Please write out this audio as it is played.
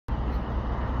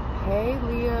Hey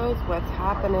Leos, what's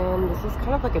happening? This is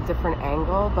kind of like a different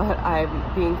angle, but I'm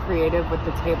being creative with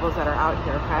the tables that are out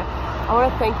here, okay? I want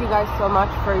to thank you guys so much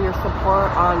for your support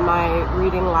on my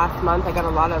reading last month. I got a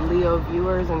lot of Leo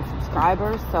viewers and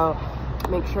subscribers, so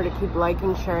make sure to keep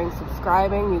liking, sharing,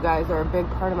 subscribing. You guys are a big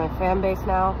part of my fan base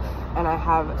now, and I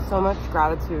have so much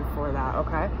gratitude for that,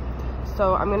 okay?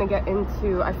 So I'm going to get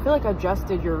into, I feel like I just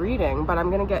did your reading, but I'm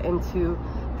going to get into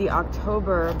the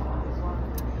October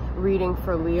reading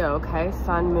for Leo, okay?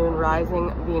 Sun, Moon, Rising,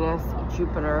 Venus,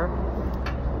 Jupiter,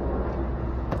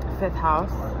 5th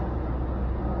house.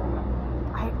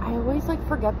 I always like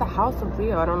forget the house of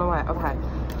Leo. I don't know why. Okay,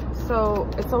 so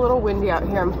it's a little windy out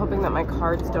here. I'm hoping that my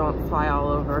cards don't fly all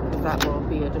over because that will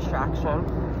be a distraction.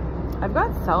 I've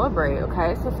got celebrate,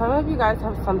 okay? So some of you guys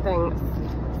have something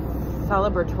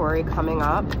celebratory coming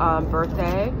up,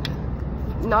 birthday,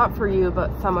 not for you, but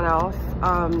someone else.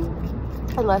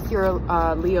 Unless you're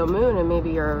Leo moon and maybe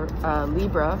you're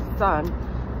Libra sun,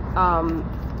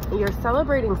 you're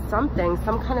celebrating something,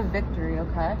 some kind of victory,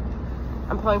 okay?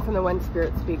 I'm pulling from the When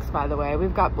Spirit Speaks, by the way.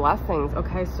 We've got blessings,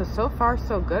 okay? So far,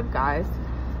 so good, guys.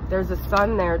 There's a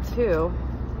sun there, too.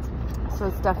 So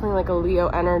it's definitely like a Leo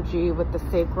energy with the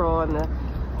sacral and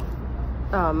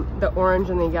the orange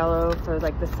and the yellow for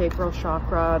like the sacral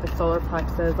chakra, the solar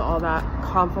plexus, all that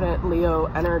confident Leo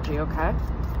energy, okay?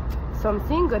 So I'm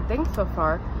seeing good things so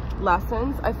far.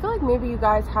 Lessons. I feel like maybe you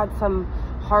guys had some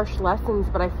harsh lessons,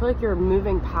 but I feel like you're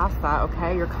moving past that,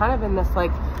 okay? You're kind of in this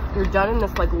like, you're done in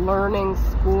this like learning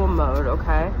school mode,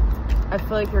 okay? I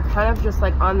feel like you're kind of just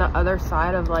like on the other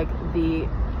side of like the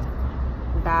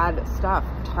bad stuff.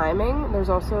 Timing. There's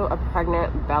also a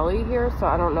pregnant belly here, so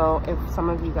I don't know if some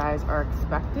of you guys are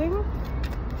expecting.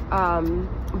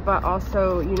 But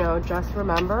also, you know, just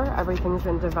remember everything's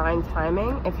in divine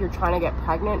timing. If you're trying to get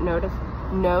pregnant, know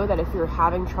that if you're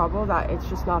having trouble, that it's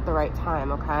just not the right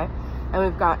time, okay? And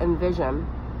we've got envision.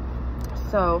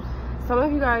 So some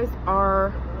of you guys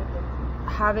are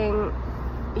having,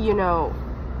 you know,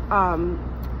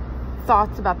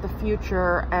 thoughts about the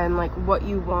future and like what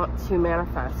you want to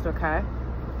manifest, okay?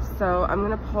 So I'm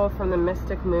going to pull from the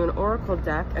Mystic Moon Oracle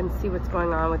deck and see what's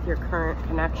going on with your current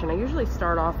connection. I usually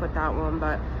start off with that one,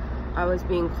 but I was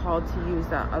being called to use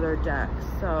that other deck.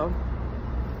 So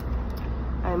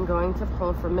I'm going to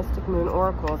pull from Mystic Moon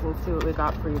Oracles and see what we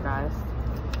got for you guys.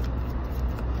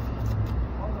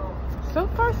 So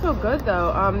far, so good,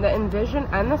 though. The envision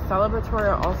and the celebratory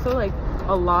are also like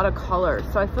a lot of colors.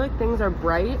 So I feel like things are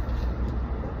bright.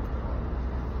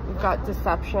 We've got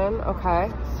deception,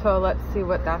 okay? So let's see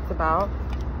what that's about.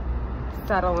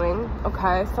 Settling,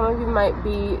 okay? Some of you might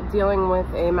be dealing with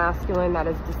a masculine that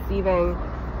is deceiving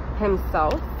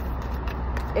himself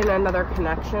in another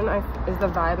connection, is the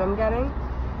vibe I'm getting.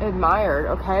 Admired,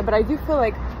 okay? But I do feel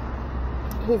like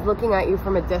he's looking at you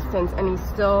from a distance and he's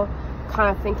still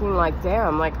kind of thinking like,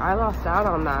 damn, like I lost out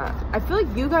on that. I feel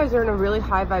like you guys are in a really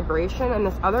high vibration and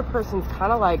this other person's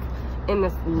kind of like in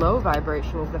this low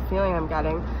vibration is the feeling I'm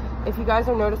getting. If you guys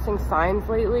are noticing signs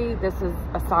lately, this is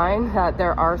a sign that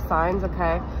there are signs,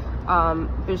 okay?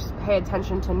 Just pay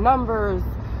attention to numbers,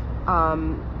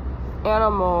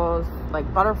 animals,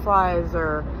 like butterflies,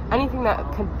 or anything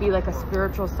that could be like a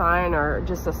spiritual sign or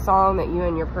just a song that you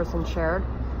and your person shared.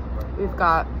 We've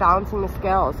got balancing the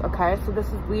scales, okay? So this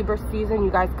is Libra season. You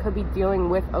guys could be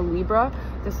dealing with a Libra.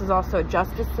 This is also a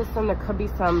justice system. There could be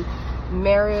some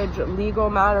marriage, legal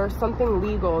matters, something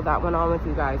legal that went on with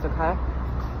you guys, okay?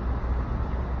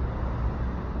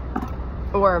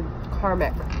 Or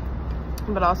karmic.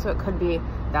 But also it could be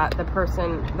that the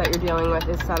person that you're dealing with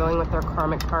is settling with their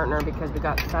karmic partner because we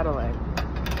got settling,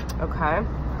 okay?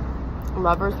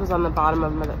 Lovers was on the bottom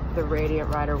of the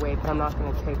Radiant Rider Waite, but I'm not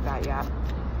going to take that yet.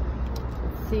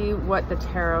 Let's see what the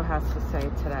tarot has to say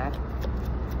today.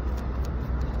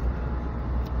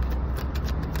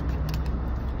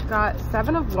 Got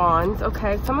 7 of Wands,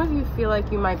 okay? Some of you feel like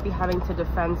you might be having to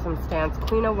defend some stance.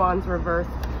 Queen of Wands reversed,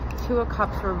 2 of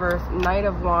Cups reversed, Knight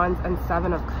of Wands, and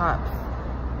 7 of Cups.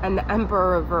 And the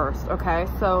Emperor reversed, okay?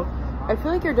 So I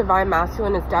feel like your divine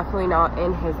masculine is definitely not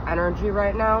in his energy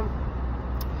right now.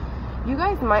 You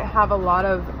guys might have a lot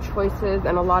of choices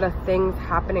and a lot of things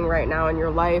happening right now in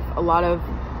your life.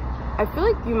 I feel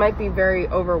like you might be very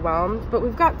overwhelmed, but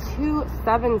we've got 2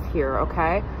 7s here,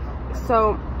 okay?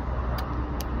 So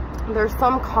there's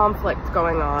some conflict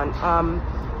going on.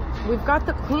 We've got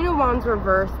the Queen of Wands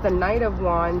reversed, the Knight of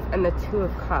Wands, and the 2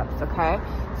 of Cups, okay?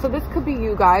 So this could be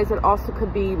you guys. It also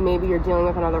could be maybe you're dealing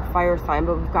with another fire sign,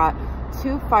 but we've got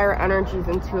 2 fire energies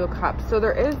and 2 of Cups. So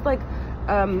there is like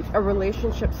a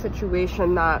relationship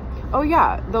situation that, oh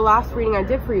yeah, the last reading I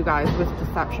did for you guys was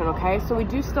deception, okay? So we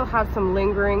do still have some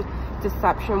lingering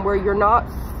deception where you're not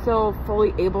still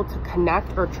fully able to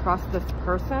connect or trust this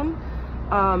person.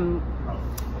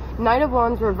 Knight of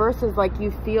Wands reverse is like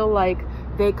you feel like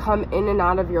they come in and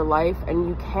out of your life and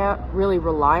you can't really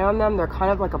rely on them. They're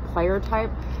kind of like a player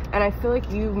type. And I feel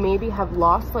like you maybe have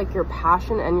lost like your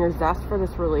passion and your zest for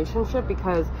this relationship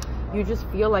because you just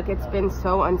feel like it's been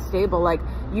so unstable. Like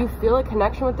you feel a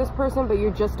connection with this person, but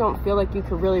you just don't feel like you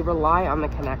could really rely on the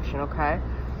connection, okay?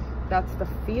 That's the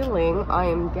feeling I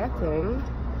am getting.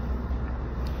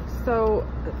 So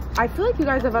I feel like you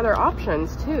guys have other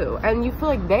options too. And you feel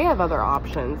like they have other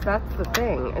options. That's the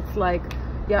thing. It's like,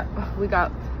 yeah, we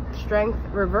got Strength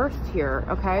reversed here,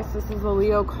 okay? So this is a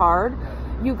Leo card.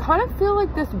 You kind of feel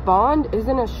like this bond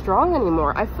isn't as strong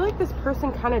anymore. I feel like this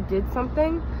person kind of did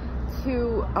something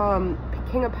to,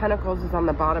 King of Pentacles is on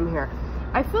the bottom here.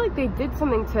 I feel like they did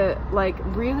something to like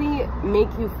really make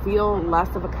you feel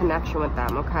less of a connection with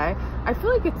them, okay? I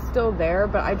feel like it's still there,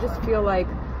 but I just feel like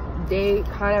they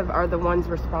kind of are the ones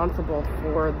responsible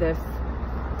for this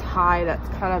tie that's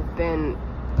kind of been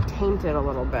tainted a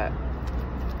little bit.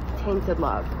 Tainted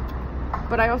love.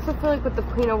 But I also feel like with the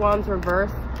Queen of Wands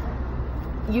reverse,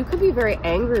 you could be very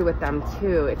angry with them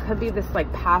too. It could be this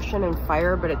like passion and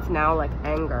fire, but it's now like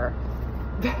anger.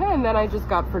 And then I just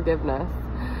got forgiveness.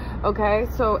 Okay,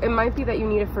 so it might be that you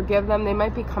need to forgive them. They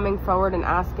might be coming forward and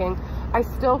asking. I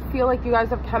still feel like you guys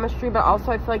have chemistry, but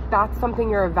also I feel like that's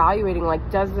something you're evaluating. Like,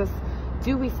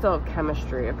 do we still have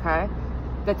chemistry, okay?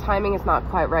 The timing is not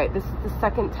quite right. This is the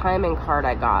second timing card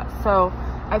I got. So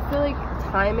I feel like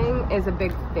timing is a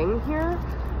big thing here.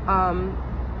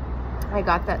 I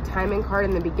got that timing card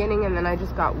in the beginning and then I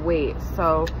just got wait.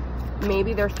 So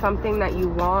maybe there's something that you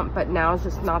want, but now is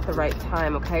just not the right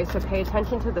time, okay? So pay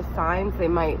attention to the signs. They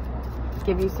might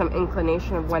give you some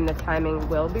inclination of when the timing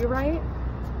will be right.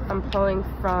 I'm pulling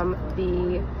from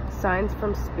the Signs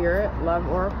from Spirit Love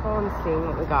Oracle and seeing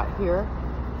what we got here.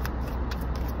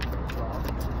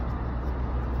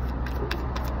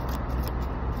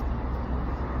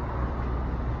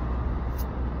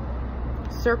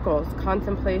 Circles,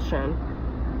 contemplation.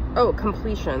 Oh,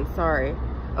 completion, sorry.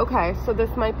 Okay, so this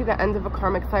might be the end of a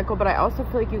karmic cycle, but I also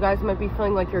feel like you guys might be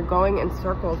feeling like you're going in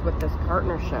circles with this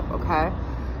partnership, okay?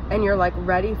 And you're like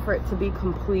ready for it to be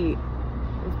complete.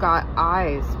 We've got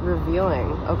eyes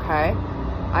revealing, okay?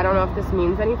 I don't know if this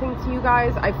means anything to you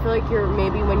guys. I feel like you're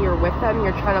maybe when you're with them,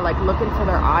 you're trying to like look into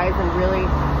their eyes and really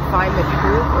find the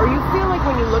truth. Or you feel like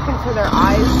when you look into their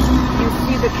eyes, you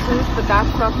see the truth, but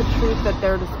that's not the truth that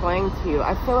they're displaying to you.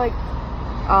 I feel like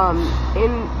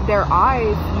in their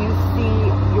eyes, you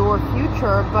see your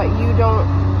future, but you don't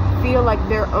feel like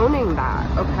they're owning that,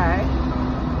 okay?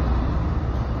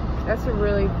 That's a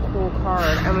really cool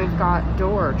card. And we've got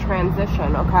Door,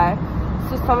 transition, okay?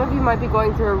 So some of you might be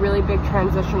going through a really big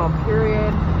transitional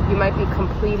period. You might be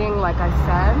completing, like I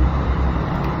said.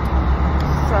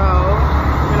 So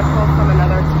I'm going to pull from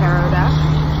another tarot deck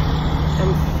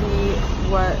and see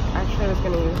what, actually I was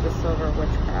going to use the Silver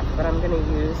Witchcraft, but I'm going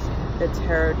to use the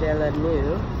Tarot de la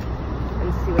Nuit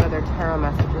and see what other tarot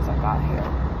messages I got here.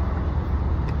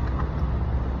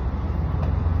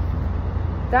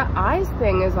 That eyes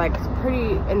thing is like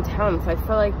pretty intense. I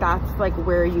feel like that's like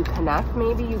where you connect,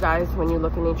 maybe you guys, when you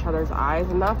look in each other's eyes,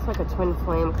 and that's like a twin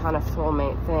flame kind of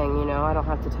soulmate thing, you know? I don't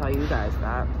have to tell you guys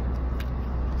that.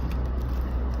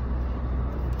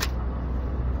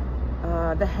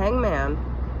 The Hangman,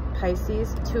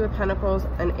 Pisces, Two of Pentacles,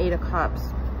 and Eight of Cups.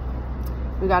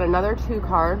 We got another 2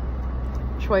 card,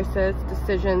 choices,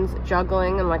 decisions,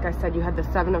 juggling, and like I said, you had the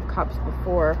 7 of Cups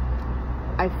before.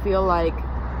 I feel like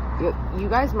you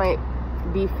guys might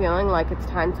be feeling like it's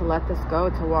time to let this go,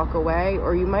 to walk away,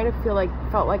 or you might have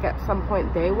felt like at some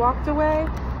point they walked away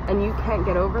and you can't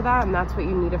get over that, and that's what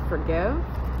you need to forgive.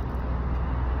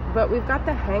 But we've got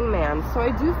the Hangman, so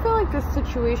I do feel like this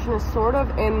situation is sort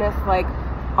of in this like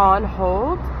on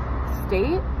hold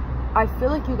state. I feel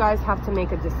like you guys have to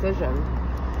make a decision.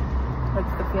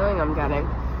 That's the feeling I'm getting.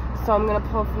 So I'm going to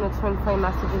pull from the Twin Flame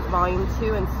Messages Volume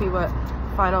 2 and see what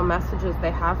final messages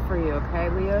they have for you, okay,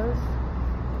 Leos?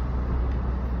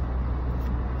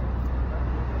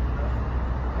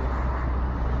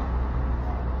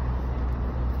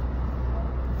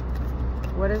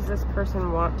 What does this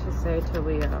person want to say to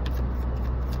Leo?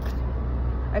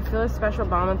 I feel a special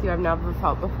bond with you I've never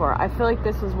felt before. I feel like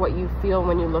this is what you feel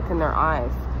when you look in their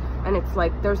eyes. And it's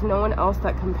like there's no one else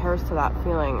that compares to that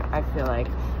feeling, I feel like.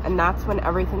 And that's when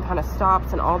everything kind of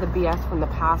stops and all the BS from the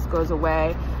past goes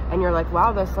away. And you're like,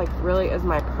 wow, this like really is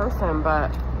my person,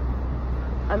 but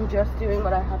I'm just doing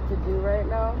what I have to do right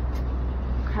now.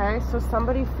 Okay, so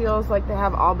somebody feels like they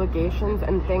have obligations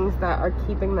and things that are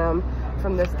keeping them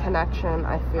from this connection,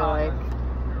 I feel like.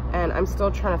 And again, I'm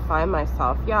still trying to find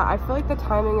myself. Yeah, I feel like the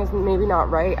timing is maybe not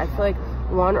right. I feel like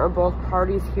one or both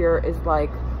parties here is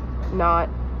like not,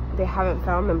 they haven't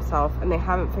found themselves and they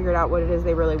haven't figured out what it is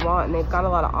they really want, and they've got a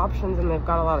lot of options and they've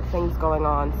got a lot of things going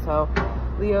on. So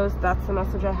Leos, that's the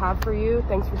message I have for you.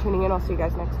 Thanks for tuning in. I'll see you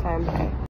guys next time.